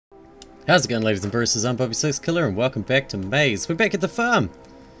How's it going, ladies and bruisers? I'm Bobby Six Killer and welcome back to Maize. We're back at the farm!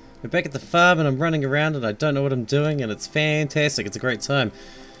 We're back at the farm and I'm running around and I don't know what I'm doing and it's fantastic. It's a great time.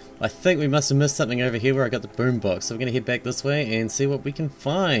 I think we must have missed something over here where I got the boombox. So we're going to head back this way and see what we can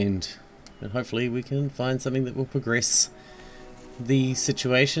find. And hopefully we can find something that will progress the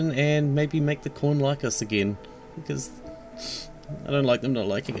situation and maybe make the corn like us again. Because I don't like them not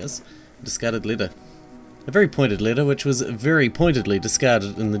liking us. Discarded letter. A very pointed letter, which was very pointedly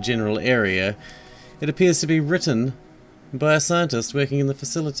discarded in the general area. It appears to be written by a scientist working in the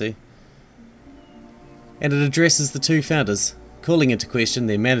facility. And it addresses the two founders, calling into question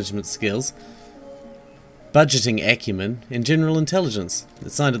their management skills, budgeting acumen, and general intelligence.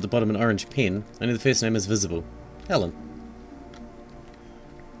 It's signed at the bottom in orange pen, only the first name is visible. Helen.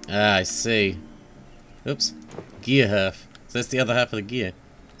 Ah, I see. Oops. Gear half. So that's the other half of the gear.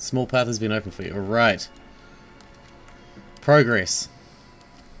 Small path has been opened for you. Alright. Progress.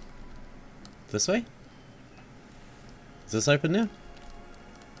 This way? Is this open now?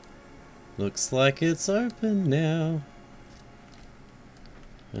 Looks like it's open now.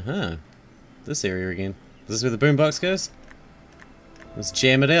 Uh-huh. This area again. Is this where the boombox goes? Let's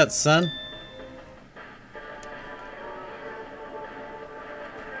jam it out, son.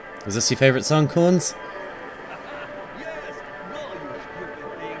 Is this your favourite song, Corns?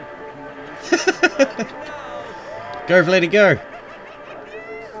 Go, Vladdy, go!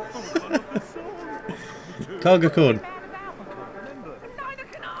 Conga chord.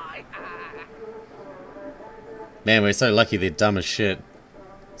 Man, we're so lucky they're dumb as shit.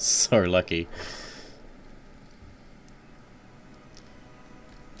 So lucky.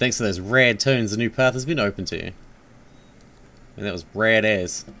 Thanks to those rad tunes, the new path has been open to you. And that was rad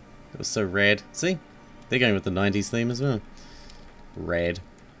as. It was so rad. See? They're going with the 90s theme as well. Rad.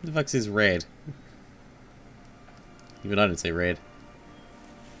 Who the fuck says rad? Even I didn't say red.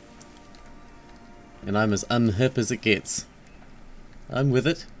 And I'm as unhip as it gets. I'm with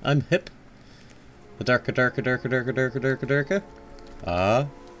it. I'm hip. The darker, darker, darker, darker, darker, darker, darker. Ah.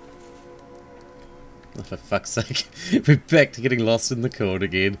 Oh, for fuck's sake. We're back to getting lost in the code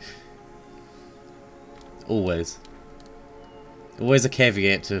again. Always. Always a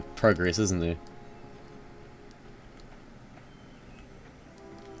caveat to progress, isn't there?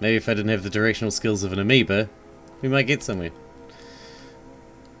 Maybe if I didn't have the directional skills of an amoeba, we might get somewhere.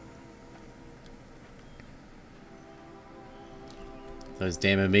 Those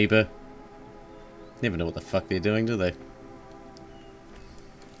damn amoeba. Never know what the fuck they're doing, do they?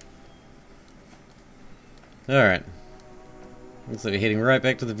 Alright. Looks like we're heading right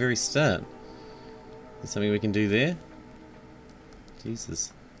back to the very start. Is there something we can do there?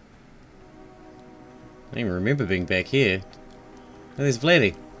 Jesus. I don't even remember being back here. Oh, there's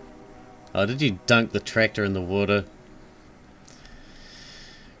Vladdy. Oh, did you dunk the tractor in the water?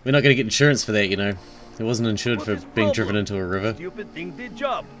 We're not going to get insurance for that, you know. It wasn't insured for being driven into a river. Stupid thing did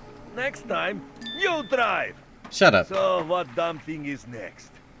job. Next time, you drive. Shut up. So, what dumb thing is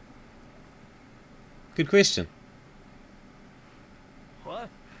next? Good question. What?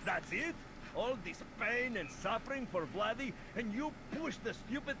 That's it? All this pain and suffering for Vladdy, and you push the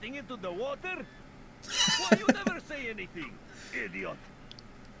stupid thing into the water? Why you never say anything, idiot?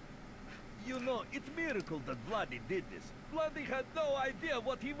 You know, it's a miracle that Vladdy did this. Vladdy had no idea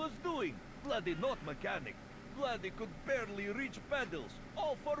what he was doing. Vladdy not mechanic. Vladdy could barely reach pedals.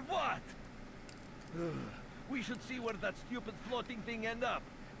 All for what? We should see where that stupid floating thing end up.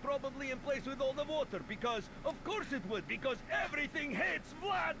 Probably in place with all the water, because of course it would, because everything hates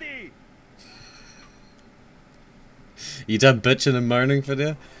Vladdy! You done bitching and moaning for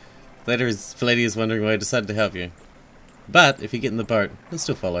now? Vladdy is wondering why I decided to help you. But, if you get in the boat, he'll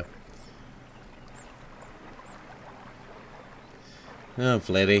still follow. Oh,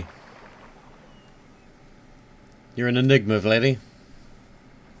 Vladdy. You're an enigma, Vladdy.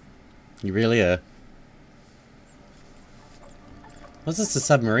 You really are. What's this, the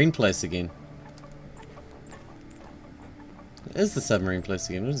submarine place again? It is the submarine place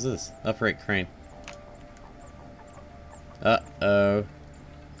again. What is this? Operate crane. Uh-oh.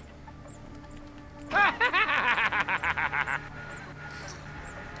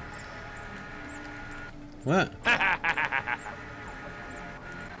 What?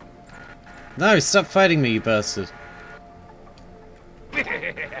 No, stop fighting me, you bastard.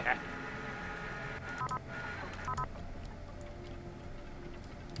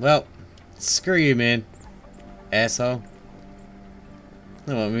 Well, screw you, man. Asshole. I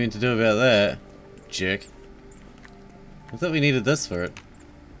don't know what we meant to do about that. Jerk. I thought we needed this for it.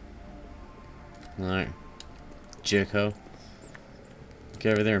 No. Jerko. Go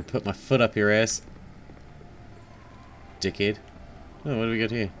over there and put my foot up your ass. Dickhead. Oh, what do we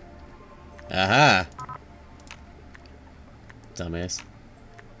got here?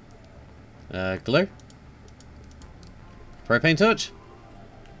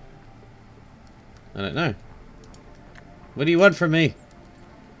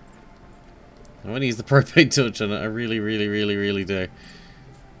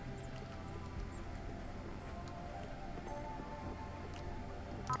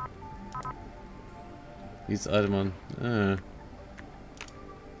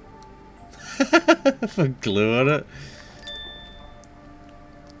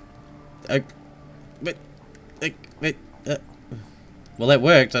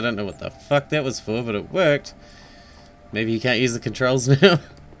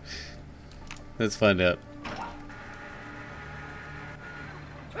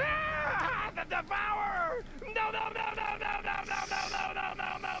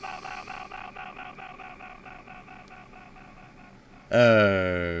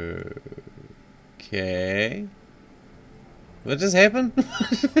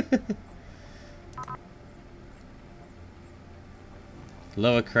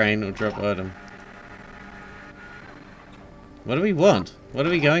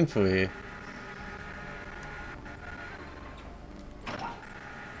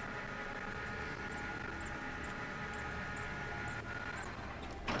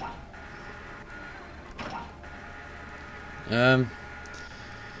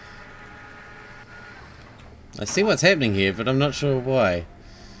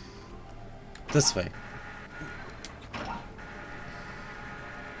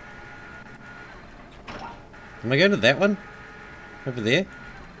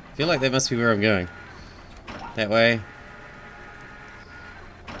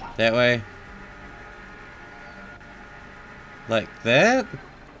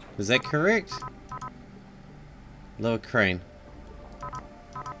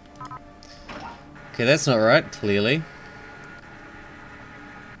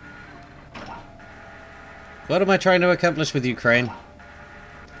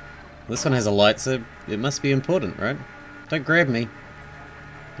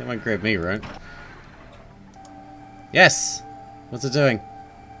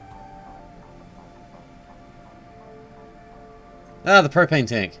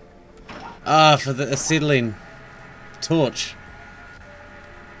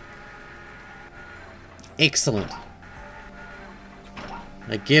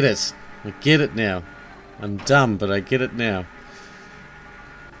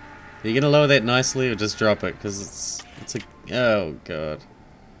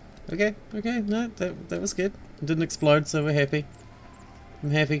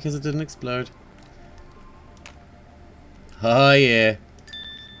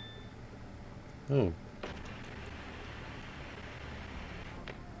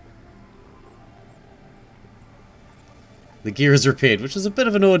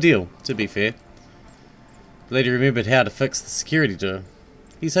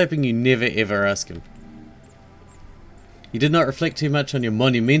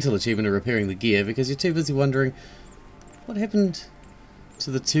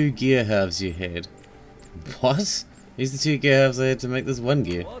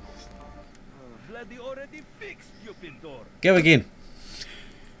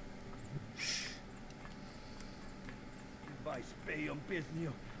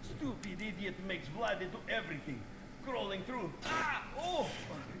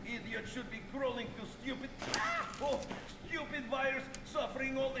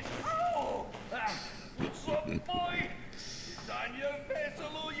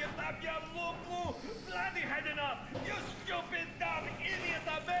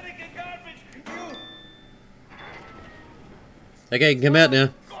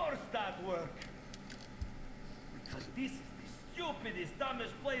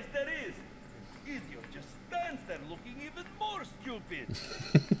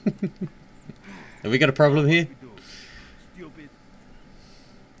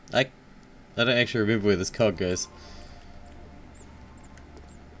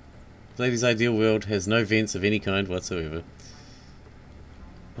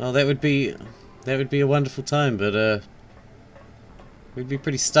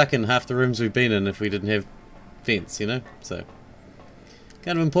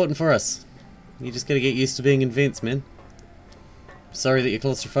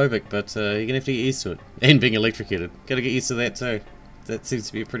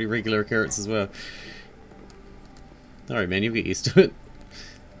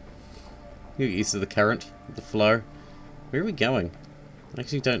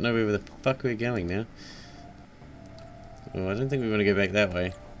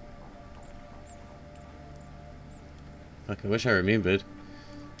 Fuck, I wish I remembered.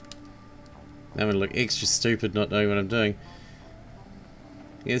 I'm gonna look extra stupid not knowing what I'm doing.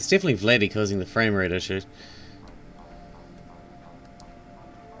 Yeah, it's definitely Vladdy causing the frame rate issue.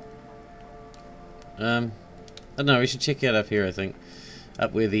 I don't know, we should check out up here, I think.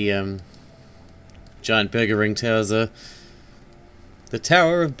 Up where the giant Burger Ring towers are. The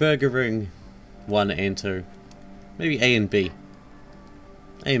Tower of Burger Ring 1 and 2. Maybe A and B.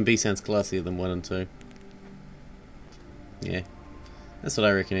 A and B sounds classier than 1 and 2. Yeah, that's what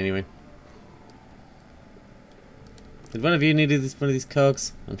I reckon anyway. Did one of you need one of these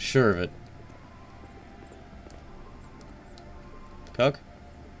cogs? I'm sure of it. Cog?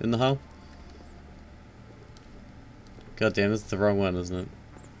 In the hole? God damn, this is the wrong one, isn't it?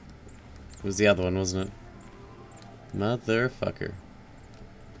 It was the other one, wasn't it? Motherfucker.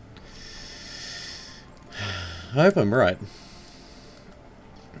 I hope I'm right.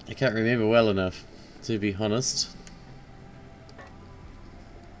 I can't remember well enough, to be honest.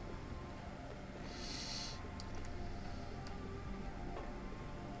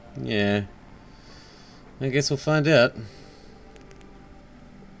 Yeah. I guess we'll find out.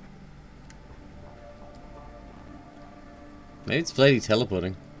 Maybe it's Vladdy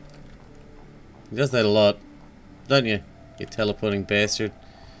teleporting. He does that a lot, don't you? You teleporting bastard.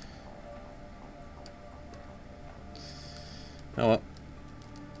 Oh well.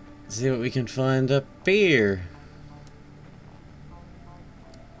 Let's see what we can find up here.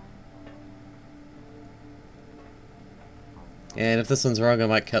 And if this one's wrong, I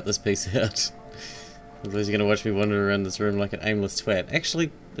might cut this piece out. Otherwise you're going to watch me wander around this room like an aimless twat.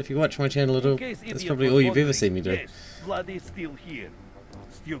 Actually, if you watch my channel at all, that's probably all you've ever seen me do. Yes, Vladdy's still here.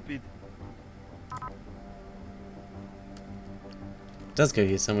 Stupid. It does go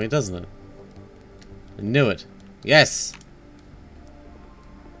here somewhere, doesn't it? I knew it. Yes!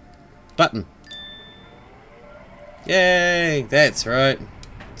 Button. Yay! That's right.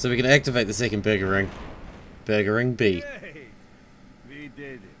 So we can activate the second Burger Ring. Burger Ring B. Hey, we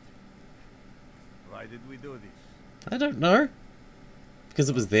did it. Why did we do this? I don't know. Because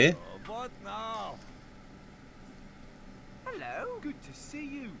it was there. What now? Hello. Good to see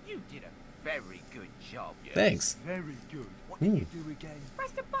you. You did a very good job. Yes. Thanks. Very good. What did you do again?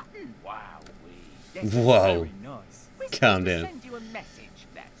 Press the button. Wow, Yes, Whoa. Very nice. We're Calm supposed to down. Send you a message.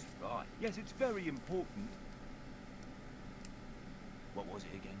 That's right. Yes, it's very important. What was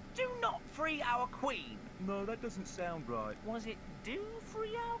it again? Do not free our queen. No, that doesn't sound right. Was it do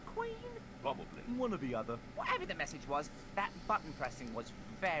free our queen? Probably. One or the other. Whatever the message was, that button pressing was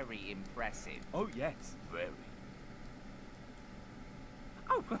very impressive. Oh, yes. Very.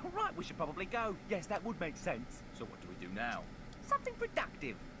 Oh, well, right, we should probably go. Yes, that would make sense. So what do we do now? Something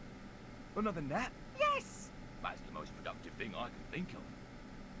productive. Another nap? Yes. That's the most productive thing I can think of.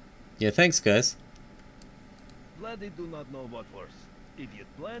 Yeah, thanks guys. Vladdy do not know what worse. Idiot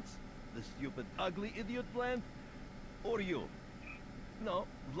plants, the stupid ugly idiot plant, or you. No,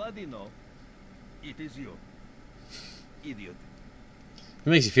 Vladdy no. It is you. Idiot. It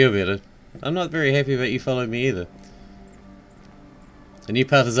makes you feel better. I'm not very happy about you following me either. A new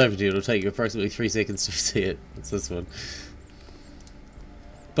path is open to you. It'll take you approximately 3 seconds to see it. It's this one.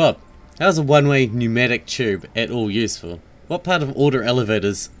 Bob, how's a one-way pneumatic tube at all useful? What part of order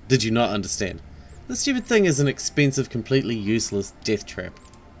elevators did you not understand? This stupid thing is an expensive, completely useless death trap.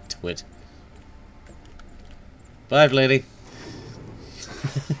 Twit. Bye, lady.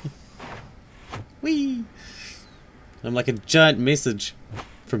 Whee! I'm like a giant message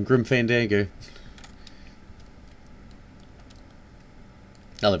from Grim Fandango.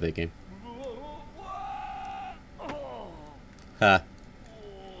 I love that game. Ha.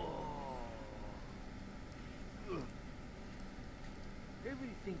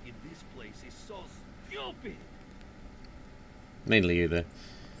 Everything in this place is so stupid. Mainly you, though.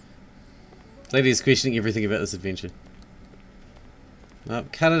 Lady is questioning everything about this adventure. Oh,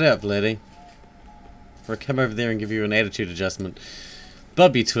 cut it out, lady. Or come over there and give you an attitude adjustment.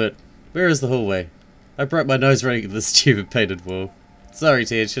 Bob, you twit. Where is the hallway? I broke my nose running into this stupid painted wall. Sorry,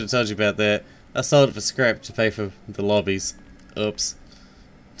 Ted. Should have told you about that. I sold it for scrap to pay for the lobbies. Oops.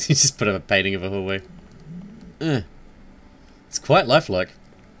 You just put up a painting of a hallway. It's quite lifelike.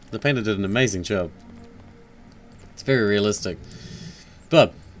 The painter did an amazing job. It's very realistic.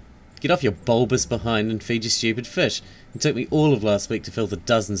 Bob, get off your bulbous behind and feed your stupid fish. It took me all of last week to fill the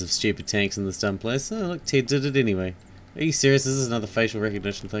dozens of stupid tanks in this dumb place. Oh, look, Ted did it anyway. Are you serious? This is another facial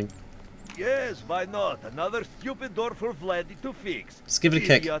recognition thing. Yes, why not? Another stupid door for Vladdy to fix. Just give it a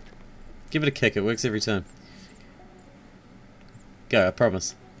kick. Idiot. Give it a kick. It works every time. Go, I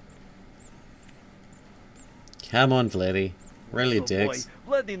promise. Come on, Vladdy. Roll your Oh dicks.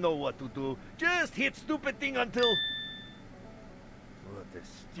 boy, Vladdy know what to do. Just hit stupid thing until...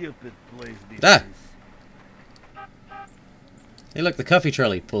 a stupid place this Ah! is. Hey look, the coffee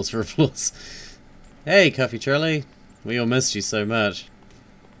trolley. Pause for applause. Hey, coffee trolley. We all missed you so much.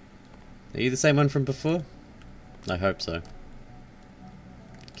 Are you the same one from before? I hope so.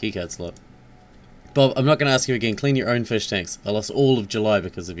 Keycard slot. Bob, I'm not going to ask you again. Clean your own fish tanks. I lost all of July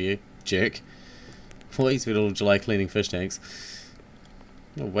because of you, jerk. Why you spent all of July cleaning fish tanks?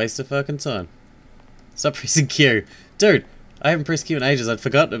 What a waste of fucking time. Stop pressing Q. Dude, I haven't pressed Q in ages. I'd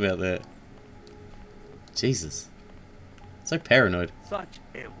forgotten about that. Jesus. So paranoid. Such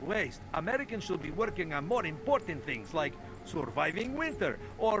a waste. Americans should be working on more important things like surviving winter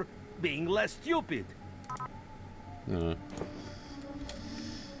or being less stupid. Oh.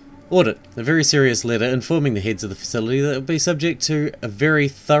 Audit. A very serious letter informing the heads of the facility that it will be subject to a very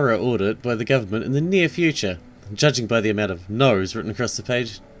thorough audit by the government in the near future. Judging by the amount of no's written across the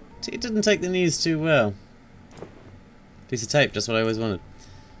page, it didn't take the news too well. Piece of tape, just what I always wanted.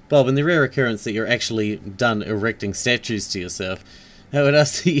 Bob, in the rare occurrence that you're actually done erecting statues to yourself, I would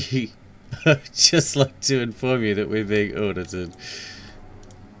ask that you just like to inform you that we're being audited.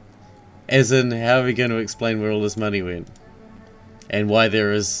 As in, how are we going to explain where all this money went? And why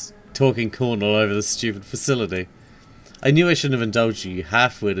there is talking corn all over this stupid facility. I knew I shouldn't have indulged you,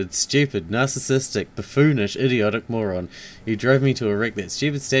 half-witted, stupid, narcissistic, buffoonish, idiotic moron. You drove me to erect that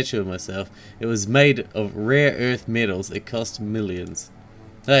stupid statue of myself. It was made of rare earth metals. It cost millions.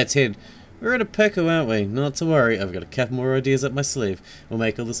 Hey, Ted, we're in a pickle, aren't we? Not to worry, I've got a couple more ideas up my sleeve. We'll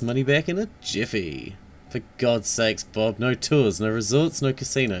make all this money back in a jiffy. For God's sakes, Bob, no tours, no resorts, no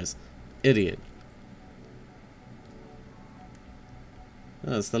casinos. Idiot.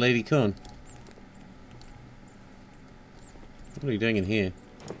 Oh, it's the Lady Corn. What are you doing in here?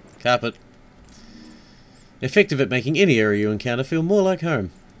 Carpet. Effective at making any area you encounter feel more like home.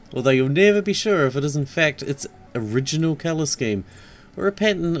 Although you'll never be sure if it is in fact its original colour scheme, or a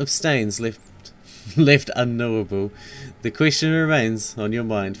pattern of stains left unknowable. The question remains on your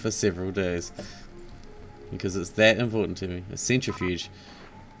mind for several days. Because it's that important to me. A centrifuge.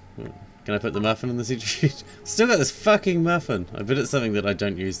 Can I put the muffin in the centrifuge? Still got this fucking muffin. I bet it's something that I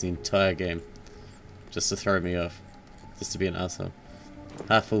don't use the entire game. Just to throw me off. Just to be an asshole.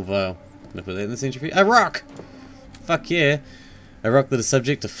 Half full vial. Can I put that in the centrifuge? A rock! Fuck yeah. A rock that is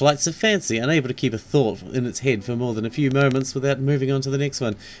subject to flights of fancy, unable to keep a thought in its head for more than a few moments without moving on to the next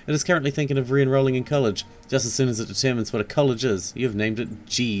one. It is currently thinking of re-enrolling in college. Just as soon as it determines what a college is, you have named it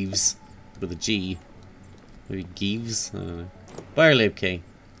Jeeves. With a G. Maybe Geeves? I don't know. Biolab key.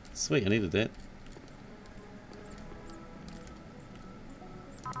 Sweet, I needed that.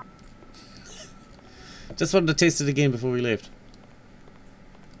 Just wanted to test it again before we left.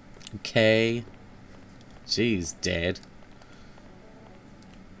 Okay. Jeez, Dad.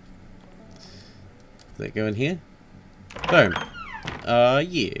 Does that go in here? Boom.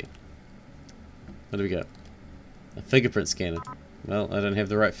 Yeah. What do we got? A fingerprint scanner. Well, I don't have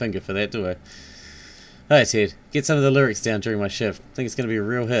the right finger for that, do I? Alright, Ted. Get some of the lyrics down during my shift. Think it's going to be a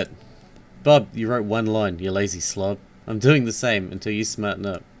real hit. Bob, you wrote one line, you lazy slob. I'm doing the same until you smarten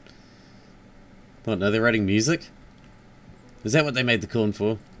up. What, no, they're writing music? Is that what they made the corn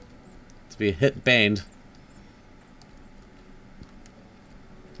for? To be a hit band?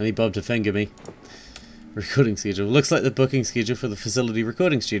 I need Bob to finger me. Recording schedule. Looks like the booking schedule for the facility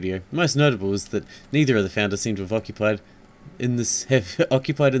recording studio. Most notable is that neither of the founders seem to have occupied in the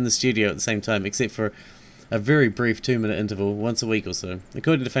studio at the same time, except for a very brief 2-minute interval once a week or so.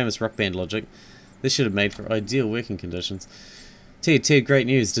 According to famous rock band logic, this should have made for ideal working conditions. Ted, great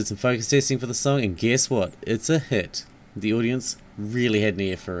news. Did some focus testing for the song, and guess what? It's a hit. The audience really had an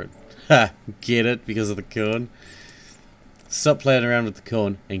ear for it. Ha! Get it? Because of the corn? Stop playing around with the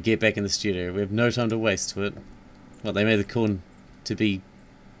corn and get back in the studio. We have no time to waste to it. What, they made the corn to be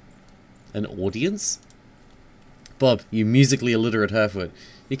an audience? Bob, you musically illiterate halfwit.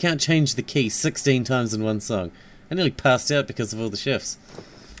 You can't change the key 16 times in one song. I nearly passed out because of all the shifts.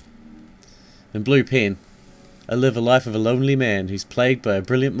 In blue pen, I live a life of a lonely man who's plagued by a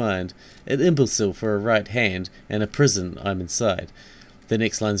brilliant mind, an imbecile for a right hand, and a prison I'm inside. The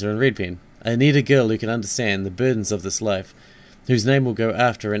next lines are in red pen. I need a girl who can understand the burdens of this life, whose name will go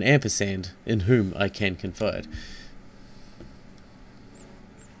after an ampersand, in whom I can confide.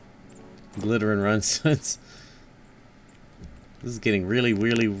 Glitter and rhinestones. This is getting really,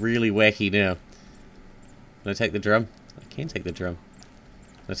 really, really wacky now. Can I take the drum? I can take the drum.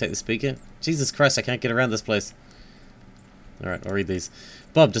 Can I take the speaker? Jesus Christ, I can't get around this place. Alright, I'll read these.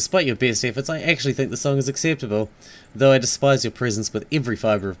 Bob, despite your best efforts, I actually think the song is acceptable, though I despise your presence with every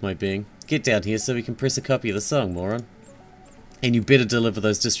fibre of my being. Get down here so we can press a copy of the song, moron. And you better deliver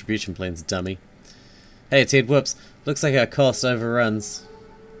those distribution plans, dummy. Hey Ted, whoops. Looks like our cost overruns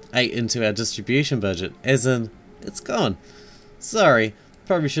ate into our distribution budget. As in, it's gone. Sorry,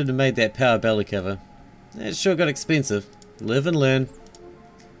 probably should have made that power belly cover. It sure got expensive. Live and learn.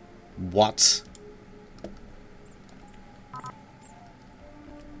 What?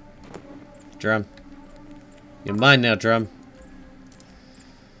 Drum. You're mine now, Drum.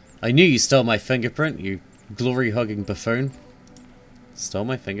 I knew you stole my fingerprint, you glory-hogging buffoon. Stole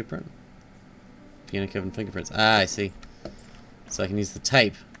my fingerprint? Piano covered fingerprints. Ah, I see. So I can use the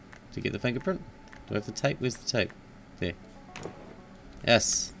tape to get the fingerprint? Do I have the tape? Where's the tape? There.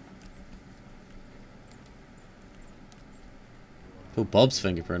 Yes. Pull Bob's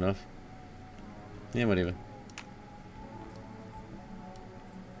fingerprint off. Yeah, whatever.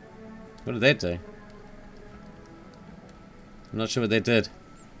 What did that do? I'm not sure what that did.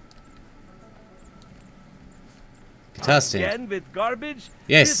 Guitar stand. Again with garbage?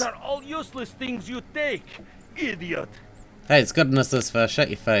 Yes. These are all useless things you take, idiot. Hey, it's gotten us this far. Shut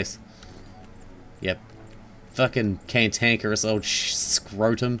your face. Yep. Fucking cantankerous old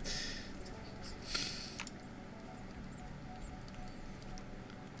scrotum.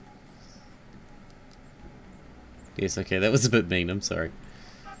 Yes, okay, that was a bit mean, I'm sorry.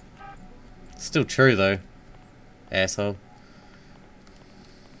 Still true, though. Asshole.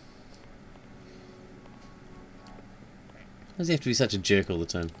 Why does he have to be such a jerk all the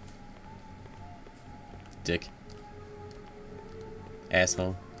time? Dick.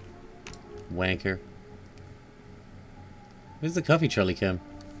 Asshole. Wanker. Where's the coffee trolley come?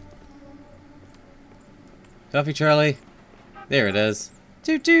 Coffee trolley. There it is.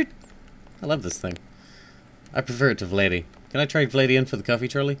 Toot toot. I love this thing. I prefer it to Vladdy. Can I trade Vladdy in for the coffee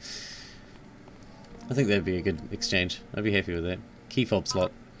trolley? I think that'd be a good exchange. I'd be happy with that. Key fob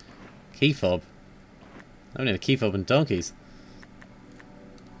slot. Key fob? I haven't had a key fob in donkeys.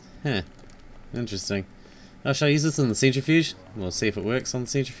 Huh. Interesting. Oh, shall I use this in the centrifuge? We'll see if it works on the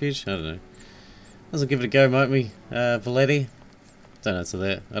centrifuge. I don't know. Let's give it a go, might we? Vladdy? Don't answer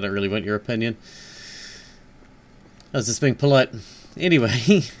that. I don't really want your opinion. I was just being polite.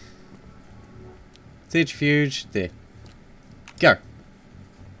 Anyway. Centrifuge. There. Go.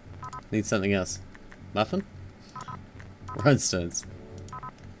 Need something else. Muffin? Rhinestones.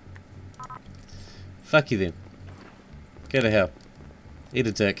 Fuck you then. Go to hell. Eat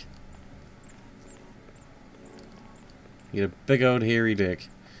a dick. Eat a big old hairy dick.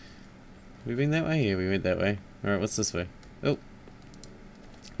 We been that way? Yeah, we went that way. Alright, what's this way? Oh.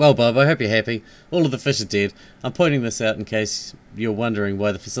 Well, Bob, I hope you're happy. All of the fish are dead. I'm pointing this out in case you're wondering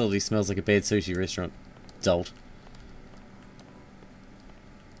why the facility smells like a bad sushi restaurant. Dolt.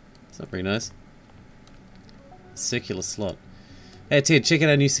 It's not very nice. Circular slot. Hey Ted, check out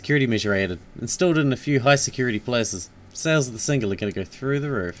our new security measure I added. Installed it in a few high security places. Sales of the single are going to go through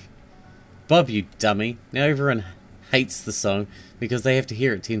the roof. Bob, you dummy. Now everyone hates the song because they have to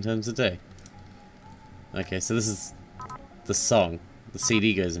hear it 10 times a day. Okay, so this is the song. The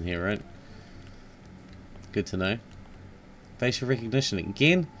CD goes in here, right? Good to know. Facial recognition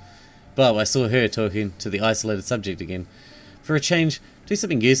again? Bob, I saw her talking to the isolated subject again. For a change, do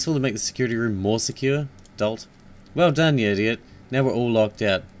something useful to make the security room more secure, dolt. Well done, you idiot. Now we're all locked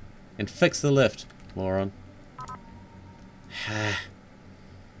out. And fix the lift, moron.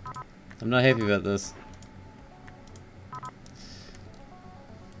 I'm not happy about this.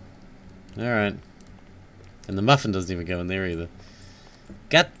 Alright. And the muffin doesn't even go in there either.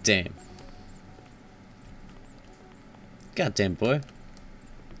 God damn. God damn, boy.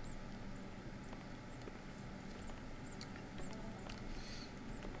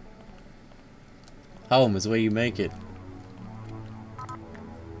 Home is where you make it.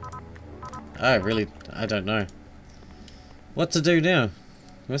 I don't know. What to do now?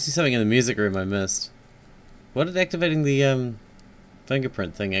 Must be something in the music room I missed. What did activating the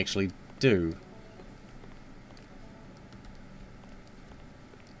fingerprint thing actually do?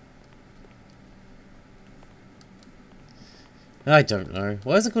 I don't know.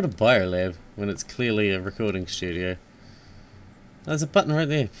 Why is it called a biolab when it's clearly a recording studio? There's a button right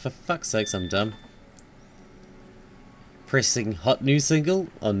there. For fuck's sakes, I'm dumb. Pressing hot new single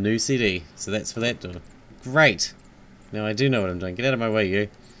on new CD. So that's for that door. Great! Now I do know what I'm doing. Get out of my way, you.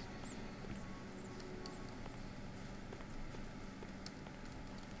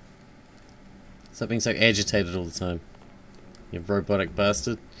 Stop being so agitated all the time. You robotic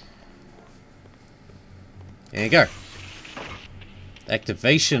bastard. There you go.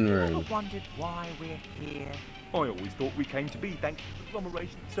 Activation room. I wondered why we're here. I always thought we came to be thanks to the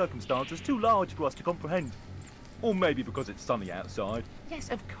conglomeration of circumstances too large for us to comprehend. Or maybe because it's sunny outside. Yes,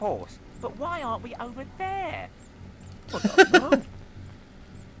 of course. But why aren't we over there? I don't know.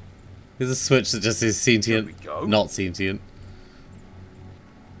 There's a switch that just says sentient, Here we go. not sentient.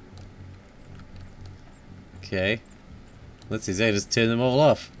 Okay. Let's see, I just turn them all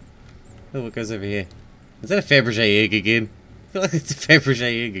off. Oh, what goes over here? Is that a Fabergé egg again? I feel like it's a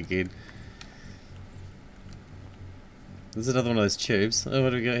Fabergé egg again. There's another one of those tubes. Oh,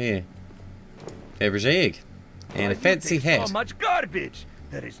 what do we got here? Fabergé egg. And a fancy hat. So much garbage.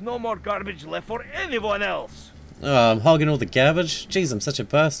 There is no more garbage left for anyone else. Oh, I'm hogging all the garbage? Jeez, I'm such a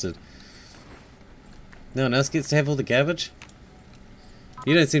bastard. No one else gets to have all the garbage?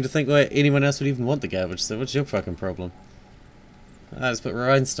 You don't seem to think why anyone else would even want the garbage, so what's your fucking problem? Ah, just put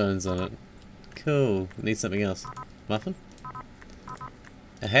rhinestones on it. Cool. Need something else. Muffin?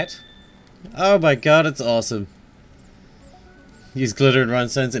 A hat? Oh my god, it's awesome. Use glitter and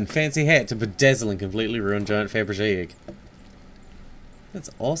rhinestones and fancy hat to bedazzle and completely ruin giant Fabergé egg. That's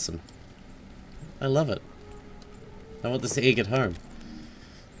awesome. I love it. I want this egg at home.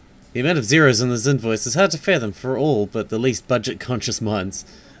 The amount of zeros on this invoice is hard to fathom for all but the least budget-conscious minds.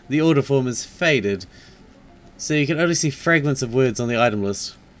 The order form is faded, so you can only see fragments of words on the item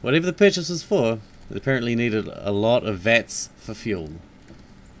list. Whatever the purchase was for, it apparently needed a lot of vats for fuel.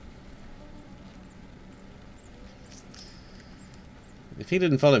 If he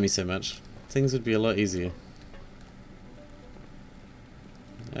didn't follow me so much, things would be a lot easier.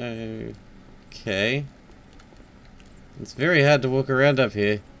 Okay. It's very hard to walk around up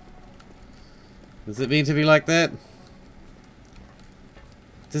here. Does it mean to be like that?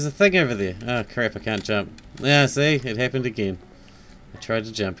 There's a thing over there. Oh crap, I can't jump. Ah, see? It happened again. I tried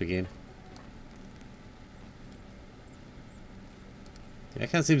to jump again. I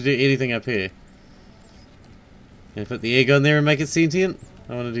can't seem to do anything up here. Can I put the egg on there and make it sentient?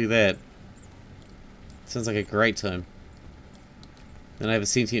 I want to do that. Sounds like a great time. Then I have a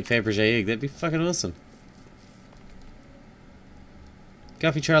sentient Fabergé egg. That'd be fucking awesome.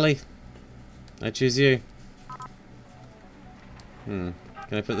 Coffee trolley. I choose you. Can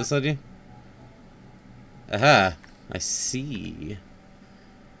I put this on you? Aha! I see.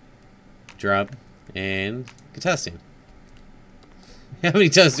 Drum and guitar stand. How many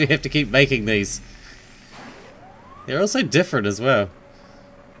times do we have to keep making these? They're also different as well.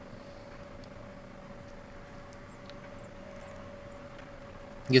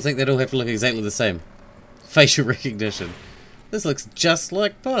 You think they'd all have to look exactly the same? Facial recognition. This looks just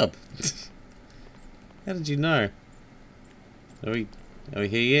like Bob. How did you know? Are we here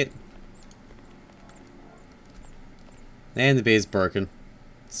yet? And the bear's broken.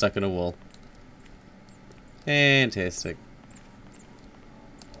 Stuck in a wall. Fantastic.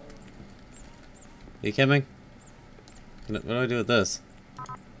 Are you coming? What do I do with this?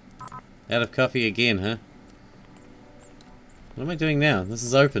 Out of coffee again, huh? What am I doing now? This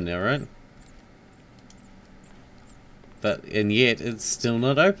is open now, right? And yet it's still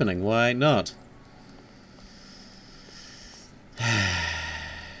not opening. Why not?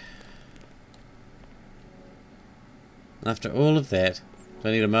 After all of that, do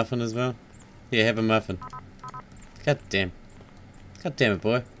I need a muffin as well? Yeah, have a muffin. God damn. God damn it,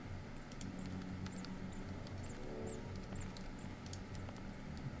 boy.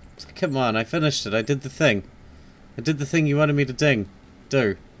 Come on, I finished it. I did the thing. I did the thing you wanted me to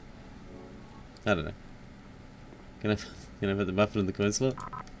do. I don't know. Can I put the muffin in the coin slot?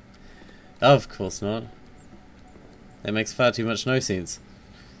 Of course not. That makes far too much no sense.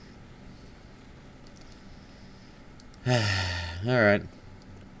 Alright.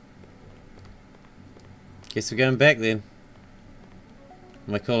 Guess we're going back then.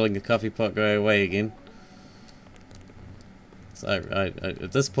 Am I calling the coffee pot go away again? So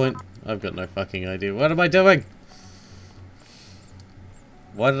at this point, I've got no fucking idea. What am I doing?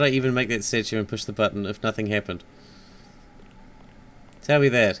 Why did I even make that statue and push the button if nothing happened? Tell me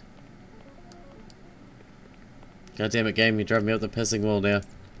that. God damn it, game, you drove me up the pissing wall now.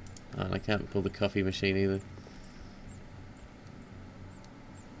 Oh, and I can't pull the coffee machine either.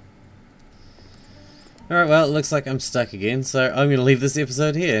 Alright, well, it looks like I'm stuck again, so I'm going to leave this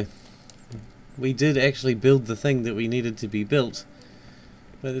episode here. We did actually build the thing that we needed to be built,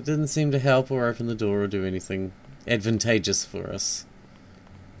 but it didn't seem to help or open the door or do anything advantageous for us.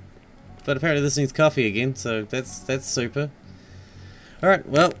 But apparently this needs coffee again, so that's super. Alright,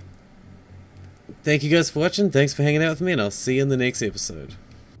 well, thank you guys for watching, thanks for hanging out with me, and I'll see you in the next episode.